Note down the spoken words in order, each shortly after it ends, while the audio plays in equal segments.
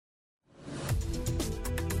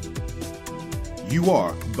You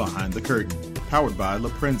are Behind the Curtain, powered by La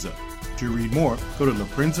Prensa. To read more, go to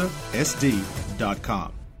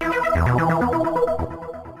laprensasd.com.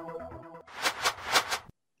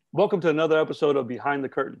 Welcome to another episode of Behind the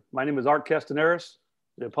Curtain. My name is Art Castaneris,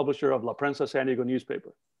 the publisher of La Prensa San Diego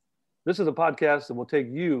newspaper. This is a podcast that will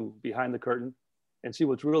take you behind the curtain and see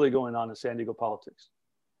what's really going on in San Diego politics.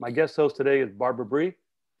 My guest host today is Barbara Bry,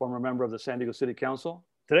 former member of the San Diego City Council.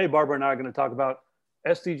 Today, Barbara and I are going to talk about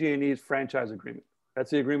SDG&E's franchise agreement. That's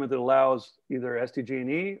the agreement that allows either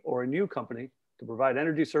SDG&E or a new company to provide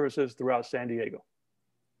energy services throughout San Diego.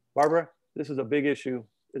 Barbara, this is a big issue.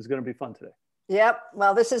 It's going to be fun today. Yep.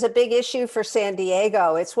 Well, this is a big issue for San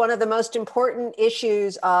Diego. It's one of the most important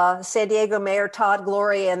issues San Diego Mayor Todd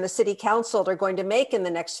Gloria and the City Council are going to make in the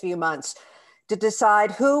next few months to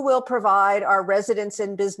decide who will provide our residents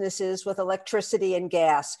and businesses with electricity and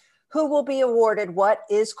gas, who will be awarded what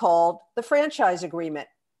is called the franchise agreement.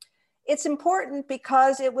 It's important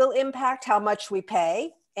because it will impact how much we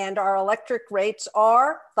pay, and our electric rates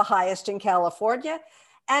are the highest in California,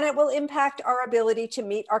 and it will impact our ability to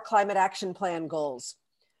meet our climate action plan goals.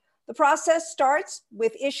 The process starts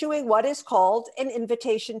with issuing what is called an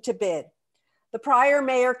invitation to bid. The prior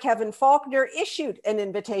mayor, Kevin Faulconer, issued an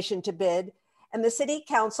invitation to bid, and the City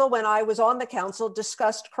Council, when I was on the council,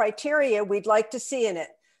 discussed criteria we'd like to see in it.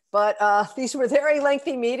 But these were very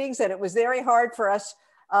lengthy meetings, and it was very hard for us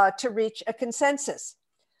to reach a consensus.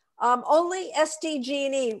 Only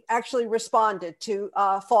SDG&E actually responded to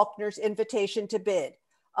Faulconer's invitation to bid.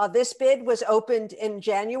 This bid was opened in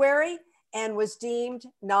January and was deemed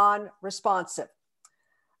non-responsive.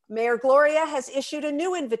 Mayor Gloria has issued a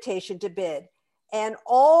new invitation to bid, and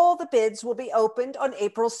all the bids will be opened on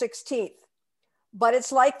April 16th. But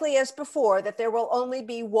it's likely, as before, that there will only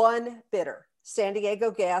be one bidder, San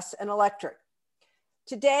Diego Gas and Electric.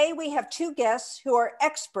 Today, we have two guests who are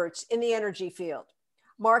experts in the energy field.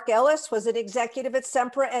 Mark Ellis was an executive at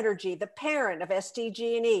Sempra Energy, the parent of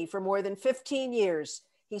SDG&E, for more than 15 years.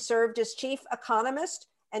 He served as chief economist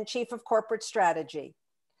and chief of corporate strategy.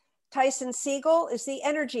 Tyson Siegel is the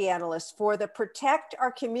energy analyst for the Protect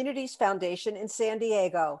Our Communities Foundation in San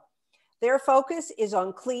Diego. Their focus is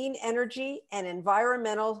on clean energy and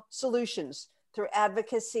environmental solutions through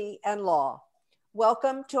advocacy and law.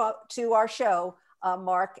 Welcome to our show,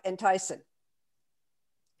 Mark and Tyson.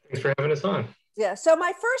 Thanks for having us on. Yeah, so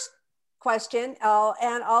my first question,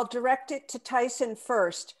 and I'll direct it to Tyson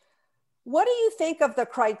first. What do you think of the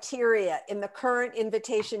criteria in the current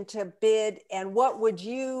invitation to bid, and what would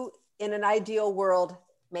you, in an ideal world,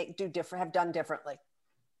 have done differently?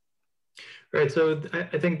 Right, so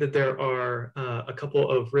I think that there are a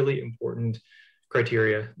couple of really important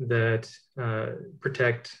criteria that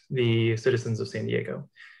protect the citizens of San Diego.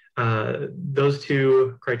 Those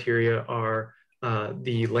two criteria are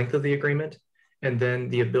the length of the agreement, and then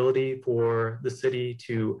the ability for the city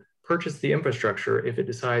to purchase the infrastructure if it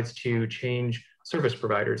decides to change service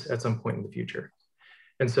providers at some point in the future.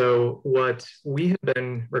 And so what we have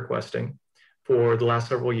been requesting for the last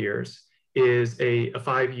several years is a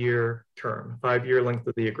 5-year term, 5-year length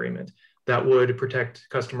of the agreement that would protect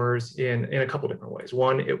customers in a couple different ways.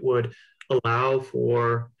 One, it would allow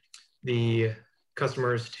for the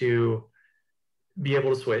customers to be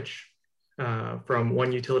able to switch from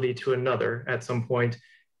one utility to another at some point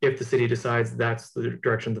if the city decides that's the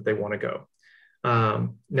direction that they want to go.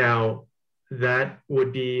 Now, that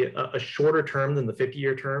would be a shorter term than the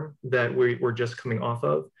 50-year term that we're just coming off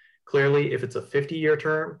of. Clearly, if it's a 50-year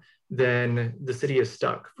term, then the city is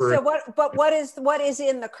stuck. What is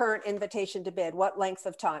in the current invitation to bid? What length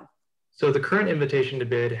of time? So the current invitation to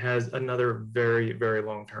bid has another very, very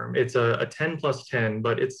long term. It's a 10 plus 10,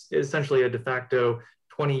 but it's essentially a de facto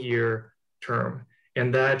 20-year term.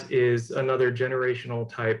 And that is another generational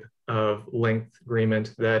type of length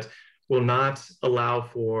agreement that will not allow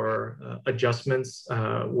for adjustments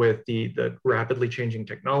with the rapidly changing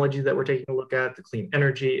technology that we're taking a look at, the clean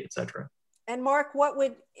energy, et cetera. And Mark, what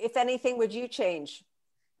would, if anything, would you change?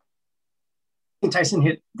 I think Tyson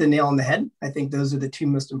hit the nail on the head. I think those are the two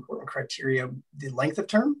most important criteria, the length of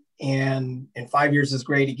term, and 5 years is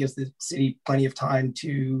great. It gives the city plenty of time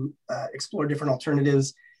to explore different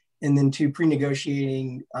alternatives, and then to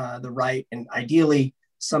pre-negotiating the right and ideally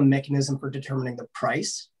some mechanism for determining the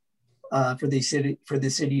price for the city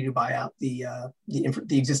to buy out the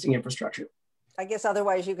existing infrastructure. I guess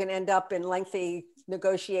otherwise you can end up in lengthy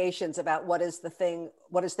negotiations about what is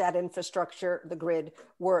that infrastructure, the grid,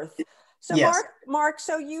 worth. So yes. Mark,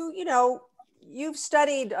 so you've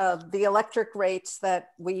studied the electric rates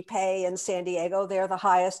that we pay in San Diego. They're the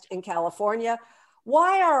highest in California.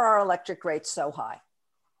 Why are our electric rates so high?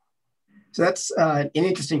 So that's an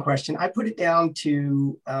interesting question. I put it down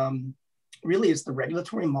to really it's the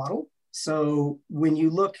regulatory model. So when you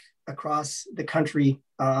look across the country,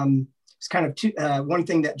 it's kind of one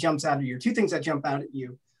thing that jumps out at you, two things that jump out at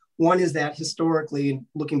you. One is that historically,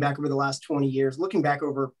 looking back over the last 20 years, looking back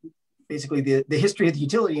over basically the history of the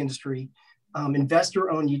utility industry,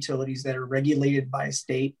 investor-owned utilities that are regulated by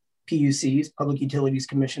state PUCs, Public Utilities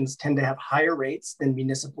Commissions, tend to have higher rates than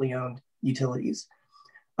municipally owned utilities.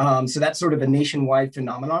 So that's sort of a nationwide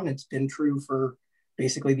phenomenon. It's been true for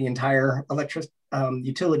basically the entire electric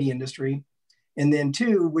utility industry. And then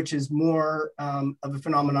two, which is more of a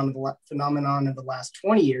phenomenon of the last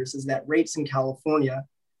 20 years, is that rates in California,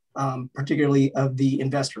 particularly of the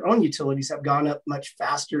investor-owned utilities, have gone up much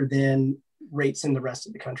faster than rates in the rest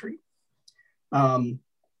of the country.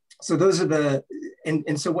 So those are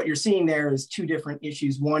and so what you're seeing there is two different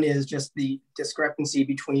issues. One is just the discrepancy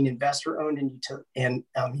between investor-owned and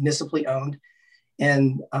municipally owned,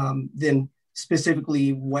 and then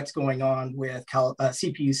specifically what's going on with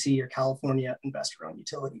CPUC or California investor-owned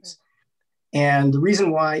utilities. And the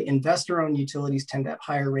reason why investor-owned utilities tend to have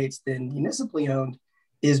higher rates than municipally owned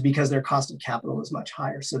is because their cost of capital is much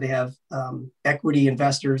higher. So they have equity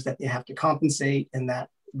investors that they have to compensate, and that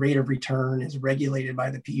rate of return is regulated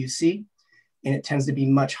by the PUC, and it tends to be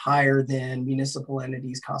much higher than municipal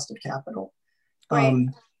entities' cost of capital. Great.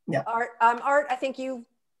 Yeah. Art, I think you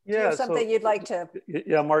have something you'd like to.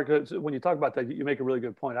 Yeah, Mark, when you talk about that, you make a really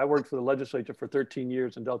good point. I worked for the legislature for 13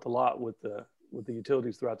 years and dealt a lot with the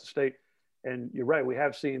utilities throughout the state. And you're right, we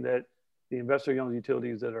have seen that the investor-owned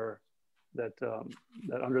utilities that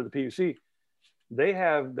under the PUC, they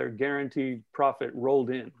have their guaranteed profit rolled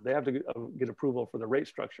in. They have to get approval for the rate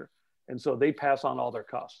structure. And so they pass on all their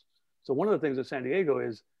costs. So one of the things in San Diego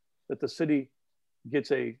is that the city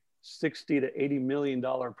gets a $60 to $80 million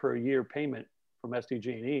per year payment from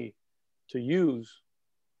SDG&E to use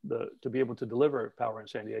to be able to deliver power in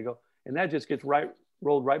San Diego. And that just gets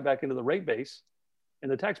rolled right back into the rate base, and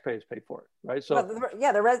the taxpayers pay for it, right? So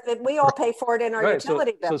we all pay for it in our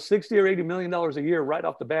utility bill. So $60 or $80 million a year right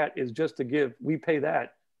off the bat is just to give, we pay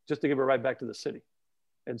that just to give it right back to the city.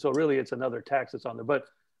 And so really it's another tax that's on there. But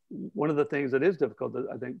one of the things that is difficult that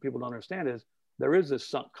I think people don't understand is there is this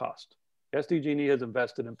sunk cost. SDG&E has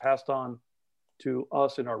invested and passed on to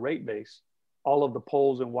us in our rate base all of the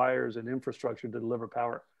poles and wires and infrastructure to deliver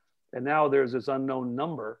power. And now there's this unknown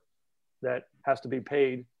number that has to be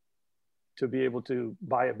paid to be able to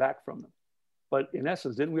buy it back from them. But in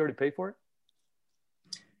essence, didn't we already pay for it?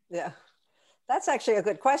 Yeah, that's actually a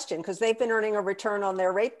good question, because they've been earning a return on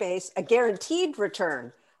their rate base, a guaranteed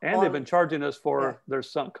return. And they've been charging us for their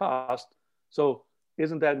sunk cost. So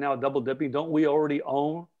isn't that now double dipping? Don't we already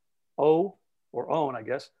own, I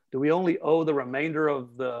guess? Do we only owe the remainder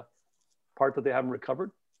of the part that they haven't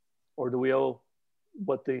recovered? Or do we owe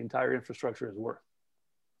what the entire infrastructure is worth?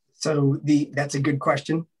 So that's a good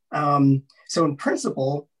question. So in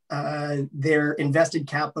principle, their invested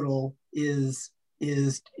capital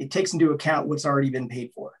it takes into account what's already been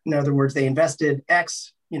paid for. In other words, they invested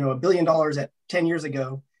X, $1 billion at 10 years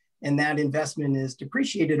ago, and that investment is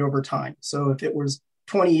depreciated over time. So if it was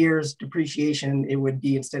 20 years depreciation, it would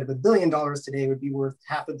be, instead of $1 billion today, it would be worth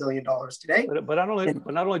 $500 million today. But not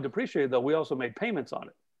only depreciated though, we also made payments on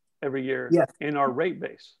it every year in our rate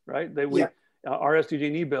base, right? Our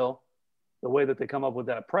SDG&E bill, the way that they come up with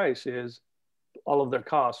that price is all of their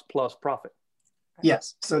costs plus profit.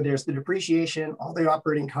 Yes. So there's the depreciation, all their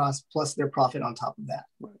operating costs, plus their profit on top of that.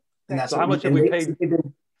 Right. And that's so how much have we paid?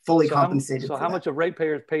 Fully compensated. So how much have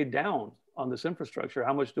ratepayers paid down on this infrastructure?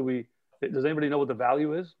 How much does anybody know what the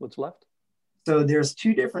value is? What's left? So there's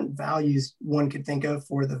two different values one could think of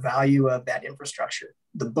for the value of that infrastructure.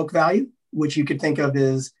 The book value, which you could think of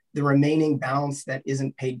as the remaining balance that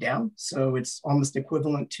isn't paid down. So it's almost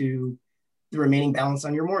equivalent to the remaining balance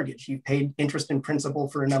on your mortgage. You've paid interest and principal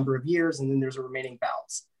for a number of years, and then there's a remaining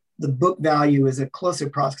balance. The book value is a close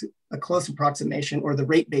approximation, or the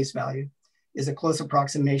rate base value is a close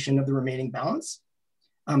approximation of the remaining balance.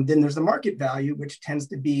 Then there's the market value, which tends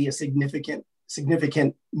to be a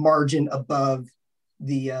significant margin above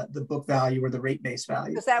the book value or the rate base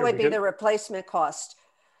value. Because that would be the replacement cost.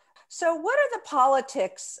 So what are the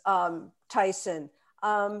politics, Tyson?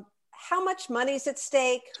 How much money is at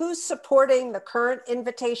stake? Who's supporting the current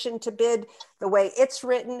invitation to bid the way it's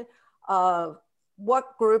written?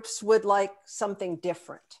 What groups would like something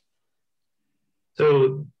different?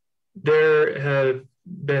 So there have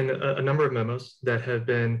been a number of memos that have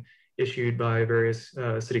been issued by various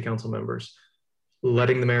city council members,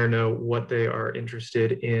 letting the mayor know what they are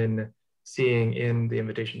interested in seeing in the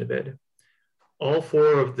invitation to bid. All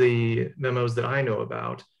four of the memos that I know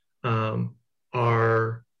about they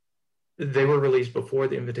were released before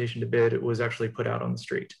the invitation to bid was actually put out on the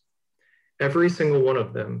street. Every single one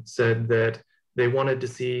of them said that they wanted to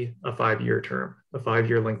see a 5-year term, a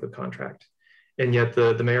 5-year length of contract. And yet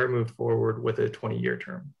the mayor moved forward with a 20-year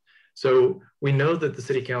term. So we know that the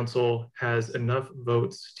city council has enough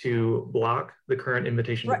votes to block the current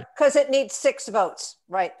invitation. Right, because it needs 6 votes,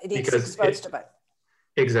 right? It needs 6 votes to vote.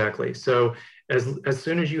 Exactly. So as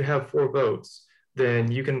soon as you have 4 votes, then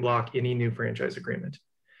you can block any new franchise agreement.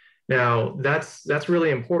 Now, that's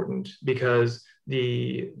really important because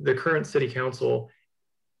the current city council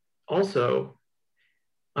also,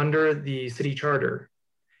 under the city charter,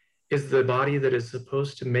 is the body that is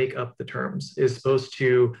supposed to make up the terms, is supposed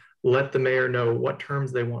to let the mayor know what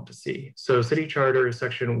terms they want to see. So city charter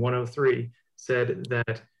section 103 said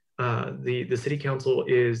that the city council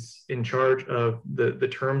is in charge of the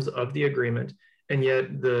terms of the agreement, and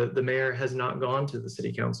yet the mayor has not gone to the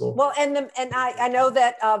city council. Well, and I know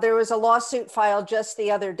that there was a lawsuit filed just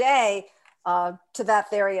the other day to that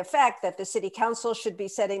very effect, that the city council should be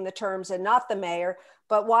setting the terms and not the mayor.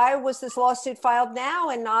 But why was this lawsuit filed now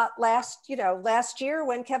and not last year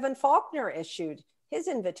when Kevin Faulkner issued his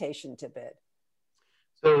invitation to bid?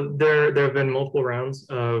 So there have been multiple rounds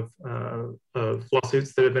of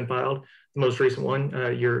lawsuits that have been filed. The most recent one,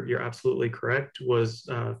 you're absolutely correct, was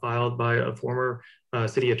filed by a former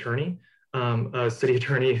city attorney, a city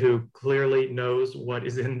attorney who clearly knows what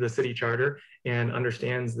is in the city charter and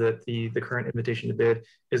understands that the current invitation to bid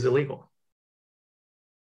is illegal.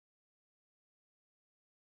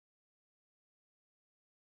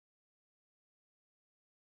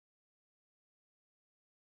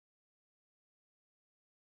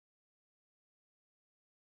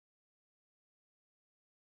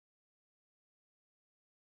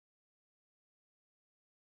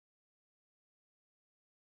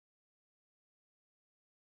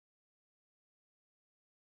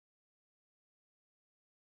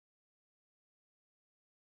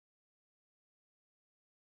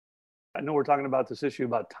 I know we're talking about this issue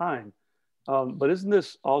about time, but isn't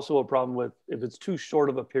this also a problem with if it's too short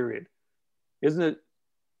of a period? Isn't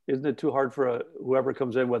it too hard for whoever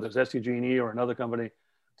comes in, whether it's SDG&E or another company,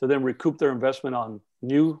 to then recoup their investment on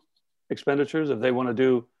new expenditures if they want to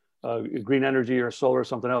do green energy or solar or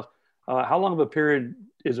something else? How long of a period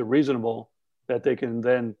is it reasonable that they can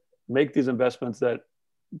then make these investments that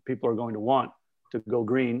people are going to want to go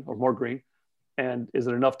green or more green? And is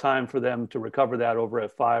it enough time for them to recover that over a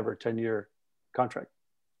 5 or 10-year contract?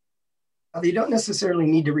 They don't necessarily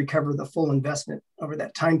need to recover the full investment over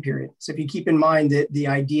that time period. So if you keep in mind that the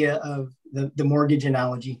idea of the mortgage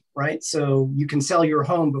analogy, right? So you can sell your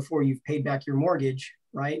home before you've paid back your mortgage,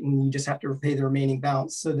 right? And you just have to pay the remaining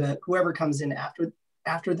balance so that whoever comes in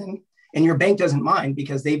after them, and your bank doesn't mind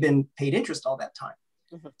because they've been paid interest all that time.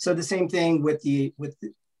 Mm-hmm. So the same thing with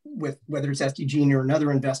whether it's SDG or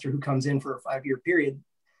another investor who comes in for a 5-year period,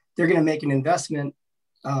 they're going to make an investment.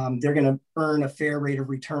 They're going to earn a fair rate of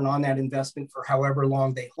return on that investment for however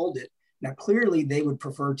long they hold it. Now, clearly, they would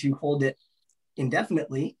prefer to hold it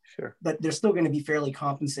indefinitely, sure, but they're still going to be fairly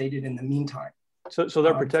compensated in the meantime. So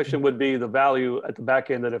their protection would be the value at the back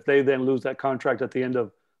end, that if they then lose that contract at the end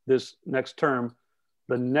of this next term,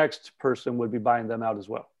 the next person would be buying them out as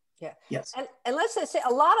well. Yeah. Yes. And let's say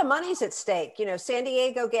a lot of money's at stake. You know, San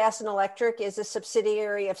Diego Gas and Electric is a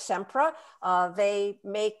subsidiary of Sempra. They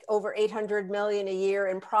make over $800 million a year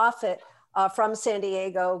in profit from San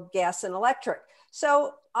Diego Gas and Electric.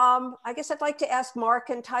 So I guess I'd like to ask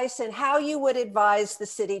Mark and Tyson how you would advise the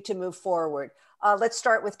city to move forward. Let's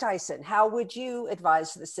start with Tyson. How would you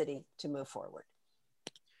advise the city to move forward?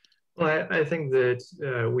 Well, I think that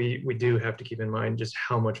we do have to keep in mind just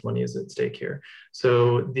how much money is at stake here.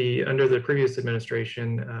 So under the previous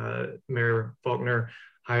administration, Mayor Faulkner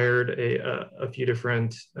hired a few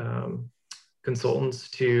different consultants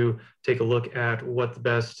to take a look at what the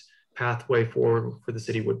best pathway forward for the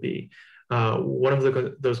city would be. One of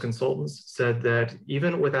those consultants said that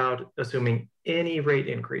even without assuming any rate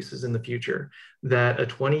increases in the future, that a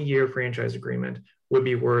 20-year franchise agreement would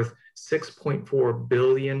be worth $6.4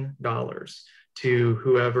 billion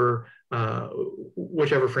to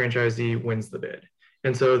whichever franchisee wins the bid.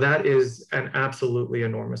 And so that is an absolutely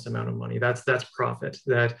enormous amount of money. That's profit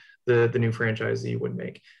that the new franchisee would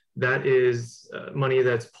make. That is money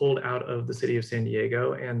that's pulled out of the city of San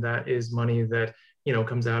Diego, and that is money that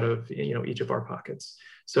comes out of each of our pockets.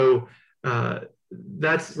 So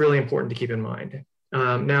that's really important to keep in mind.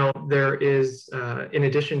 Now, there is, in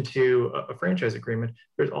addition to a franchise agreement,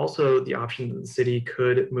 there's also the option that the city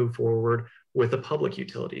could move forward with a public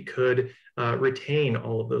utility, could retain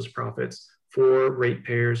all of those profits for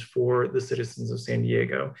ratepayers, for the citizens of San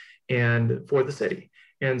Diego, and for the city.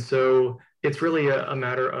 And so it's really a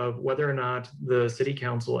matter of whether or not the city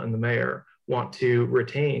council and the mayor want to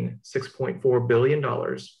retain $6.4 billion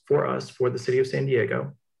for us, for the city of San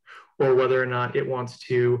Diego, or whether or not it wants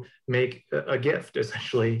to make a gift,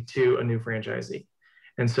 essentially, to a new franchisee.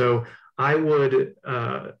 And so I would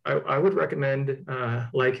recommend,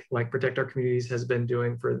 like Protect Our Communities has been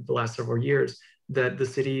doing for the last several years, that the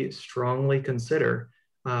city strongly consider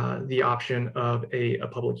the option of a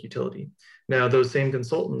public utility. Now, those same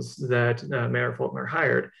consultants that Mayor Faulkner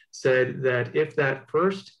hired said that if that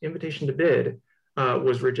first invitation to bid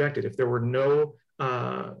was rejected, if there were no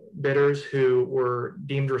bidders who were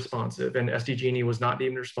deemed responsive, and SDG&E was not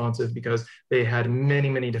deemed responsive because they had many,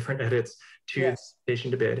 many different edits to the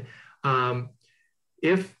invitation to bid.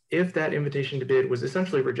 If that invitation to bid was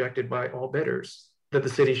essentially rejected by all bidders, that the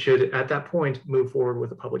city should, at that point, move forward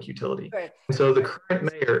with a public utility. Right. And so the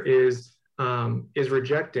current mayor is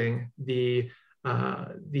rejecting the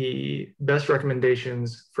best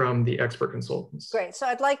recommendations from the expert consultants. Great. So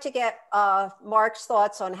I'd like to get Mark's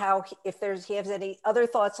thoughts on how, if he has any other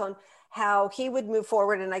thoughts on how he would move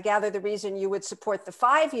forward. And I gather the reason you would support the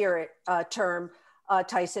 5-year term,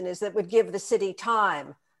 Tyson, is that would give the city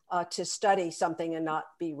time to study something and not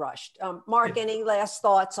be rushed. Mark, any last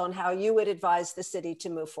thoughts on how you would advise the city to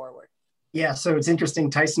move forward? Yeah, so it's interesting.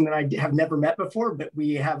 Tyson and I have never met before, but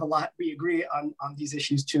we have we agree on these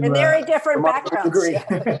issues too. And very different backgrounds. Agree.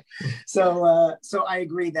 So I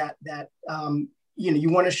agree that you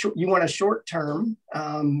want a short term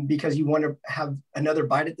because you want to have another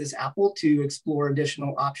bite at this apple to explore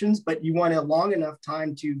additional options, but you want a long enough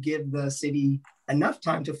time to give the city enough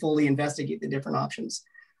time to fully investigate the different options.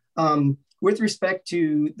 With respect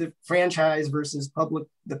to the franchise versus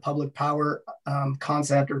the public power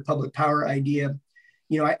concept or public power idea,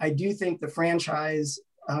 I do think the franchise,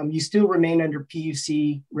 you still remain under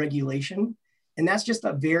PUC regulation, and that's just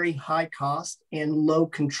a very high cost and low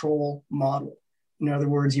control model. In other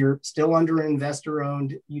words, you're still under an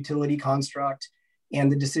investor-owned utility construct,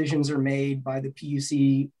 and the decisions are made by the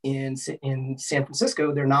PUC in San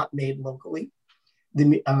Francisco. They're not made locally.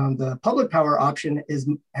 The public power option has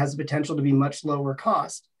the potential to be much lower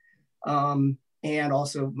cost and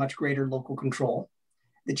also much greater local control.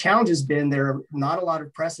 The challenge has been there are not a lot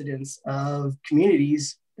of precedents of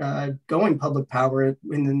communities going public power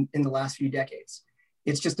in the last few decades.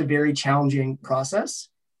 It's just a very challenging process.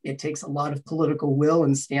 It takes a lot of political will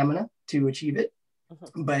and stamina to achieve it.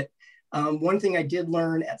 Mm-hmm. But one thing I did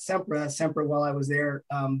learn at Sempra while I was there,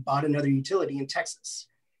 bought another utility in Texas.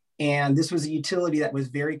 And this was a utility that was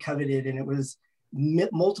very coveted, and it was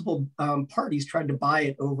multiple parties tried to buy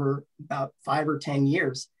it over about 5 or 10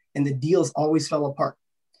 years, and the deals always fell apart.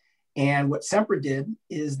 And what Sempra did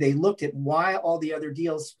is they looked at why all the other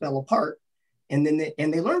deals fell apart, and then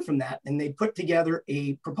they learned from that, and they put together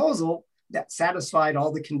a proposal that satisfied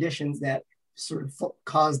all the conditions that sort of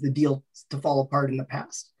caused the deal to fall apart in the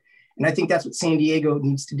past. And I think that's what San Diego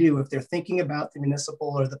needs to do if they're thinking about the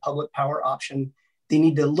municipal or the public power option. They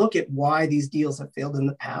need to look at why these deals have failed in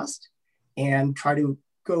the past and try to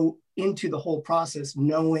go into the whole process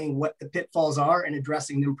knowing what the pitfalls are and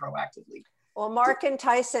addressing them proactively. Well, Mark and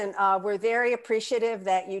Tyson, we're very appreciative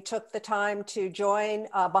that you took the time to join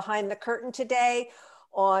Behind the Curtain today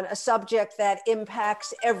on a subject that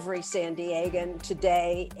impacts every San Diegan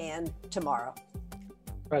today and tomorrow.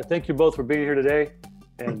 All right, thank you both for being here today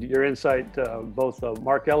and your insight, both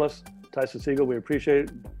Mark Ellis, Tyson Siegel, we appreciate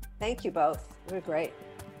it. Thank you both. You're great.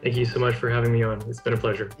 Thank you so much for having me on. It's been a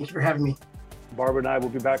pleasure. Thank you for having me. Barbara and I will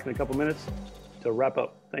be back in a couple minutes to wrap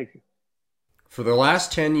up. Thank you. For the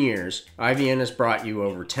last 10 years, IVN has brought you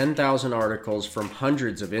over 10,000 articles from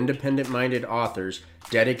hundreds of independent-minded authors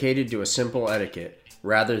dedicated to a simple etiquette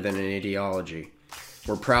rather than an ideology.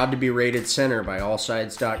 We're proud to be rated center by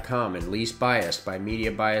AllSides.com and least biased by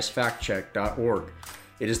MediaBiasFactCheck.org.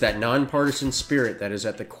 It is that nonpartisan spirit that is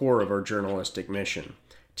at the core of our journalistic mission.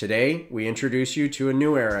 Today, we introduce you to a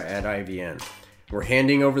new era at IVN. We're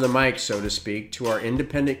handing over the mic, so to speak, to our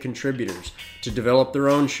independent contributors to develop their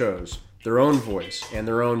own shows, their own voice, and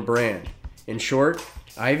their own brand. In short,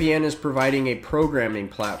 IVN is providing a programming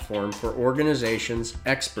platform for organizations,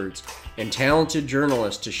 experts, and talented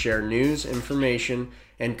journalists to share news, information,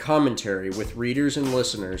 and commentary with readers and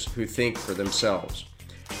listeners who think for themselves.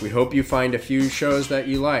 We hope you find a few shows that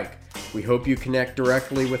you like. We hope you connect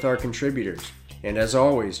directly with our contributors. And as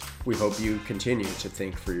always, we hope you continue to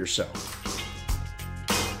think for yourself.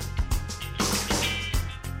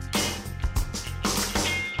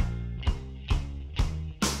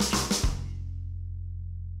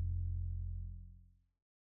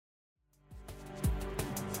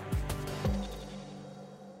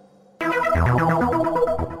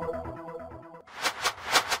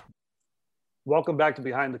 Welcome back to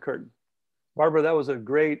Behind the Curtain. Barbara, that was a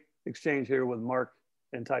great exchange here with Mark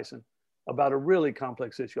and Tyson about a really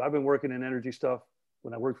complex issue. I've been working in energy stuff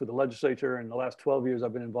when I worked for the legislature. In the last 12 years,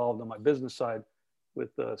 I've been involved on my business side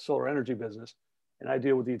with the solar energy business. And I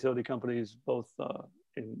deal with the utility companies both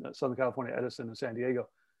in Southern California, Edison, and San Diego.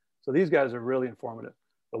 So these guys are really informative.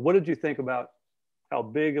 But what did you think about how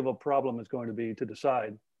big of a problem it's going to be to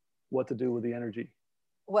decide what to do with the energy?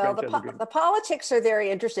 Well, the politics are very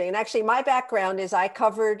interesting. And actually, my background is I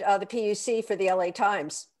covered the PUC for the LA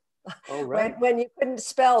Times. Oh, right. when you couldn't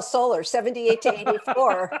spell solar, 78 to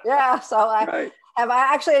 84. Yeah, so I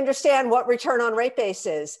actually understand what return on rate base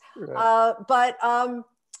is. Right. But I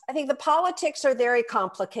think the politics are very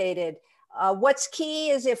complicated. What's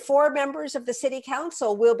key is if 4 members of the city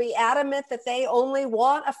council will be adamant that they only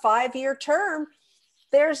want a 5-year term,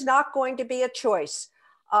 there's not going to be a choice.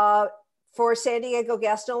 For San Diego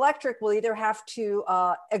Gas and Electric, we'll either have to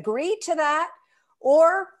agree to that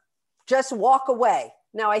or just walk away.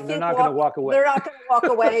 Now, I think they're not going to walk away. They're not going to walk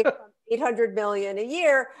away from $800 million a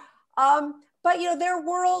year. But, their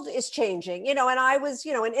world is changing, and I was,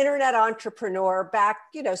 an internet entrepreneur back,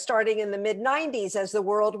 starting in the mid 90s as the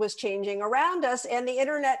world was changing around us, and the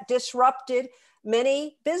internet disrupted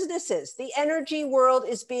many businesses. The energy world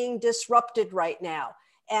is being disrupted right now.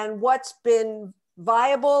 And what's been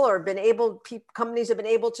viable or companies have been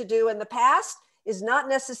able to do in the past is not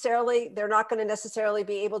necessarily, they're not going to necessarily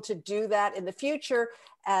be able to do that in the future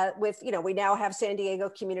we now have San Diego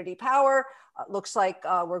Community Power. Looks like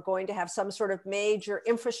we're going to have some sort of major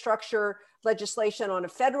infrastructure legislation on a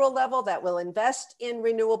federal level that will invest in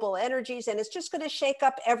renewable energies. And it's just going to shake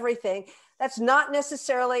up everything. That's not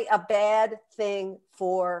necessarily a bad thing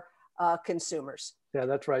for consumers. Yeah,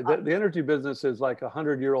 that's right. The energy business is like a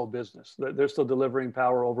 100-year-old business. They're still delivering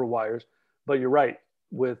power over wires. But you're right,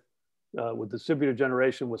 with distributed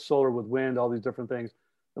generation, with solar, with wind, all these different things,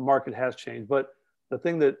 the market has changed. But the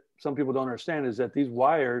thing that some people don't understand is that these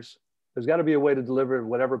wires, there's got to be a way to deliver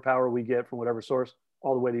whatever power we get from whatever source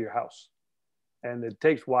all the way to your house. And it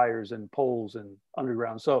takes wires and poles and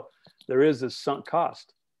underground. So there is this sunk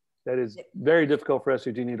cost that is very difficult for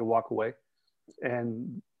SDG&E to walk away.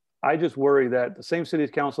 And I just worry that the same city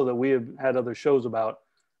council that we have had other shows about,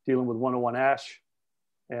 dealing with 101 Ash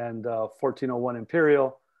and 1401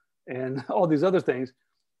 Imperial and all these other things,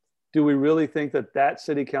 do we really think that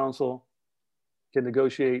city council can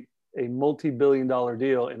negotiate a multi-billion-dollar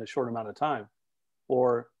deal in a short amount of time?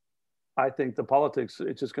 Or I think the politics,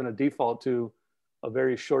 it's just going to default to a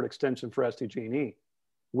very short extension for SDG&E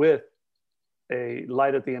with a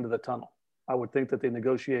light at the end of the tunnel. I would think that they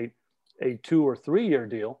negotiate a 2 or 3 year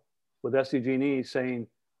deal with SDG&E saying,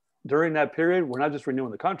 during that period, we're not just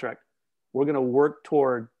renewing the contract, we're going to work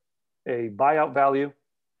toward a buyout value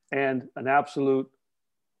and an absolute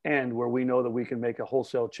end where we know that we can make a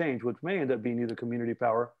wholesale change, which may end up being either community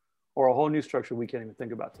power or a whole new structure we can't even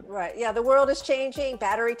think about today. Right. Yeah, the world is changing.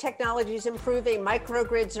 Battery technology is improving.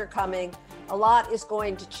 Microgrids are coming. A lot is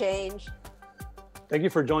going to change. Thank you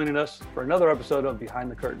for joining us for another episode of Behind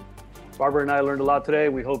the Curtain. Barbara and I learned a lot today.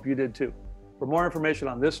 We hope you did too. For more information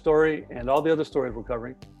on this story and all the other stories we're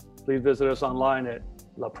covering, please visit us online at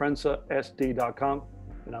laprensasd.com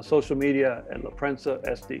and on social media at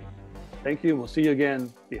laprensasd. Thank you, and we'll see you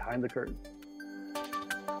again Behind the Curtain.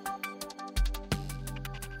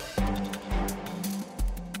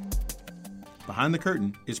 Behind the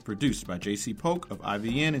Curtain is produced by J.C. Polk of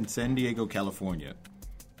IVN in San Diego, California.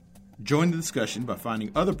 Join the discussion by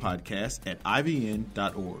finding other podcasts at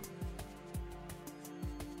ivn.org.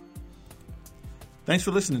 Thanks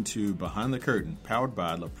for listening to Behind the Curtain, powered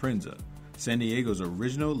by La Prensa, San Diego's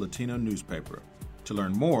original Latino newspaper. To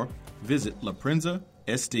learn more, visit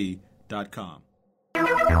laprensasd.com.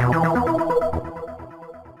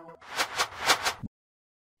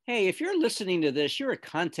 Hey, if you're listening to this, you're a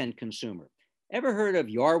content consumer. Ever heard of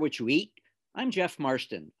You Are What You Eat? I'm Jeff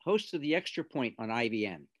Marston, host of The Extra Point on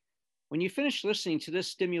IVN. When you finish listening to this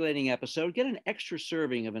stimulating episode, get an extra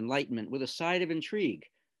serving of enlightenment with a side of intrigue.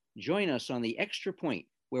 Join us on The Extra Point,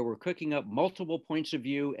 where we're cooking up multiple points of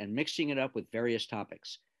view and mixing it up with various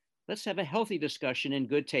topics. Let's have a healthy discussion in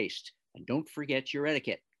good taste, and don't forget your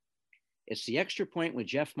etiquette. It's The Extra Point with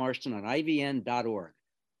Jeff Marston on IVN.org,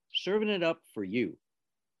 serving it up for you.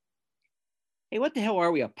 Hey, what the hell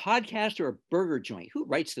are we, a podcast or a burger joint? Who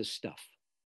writes this stuff?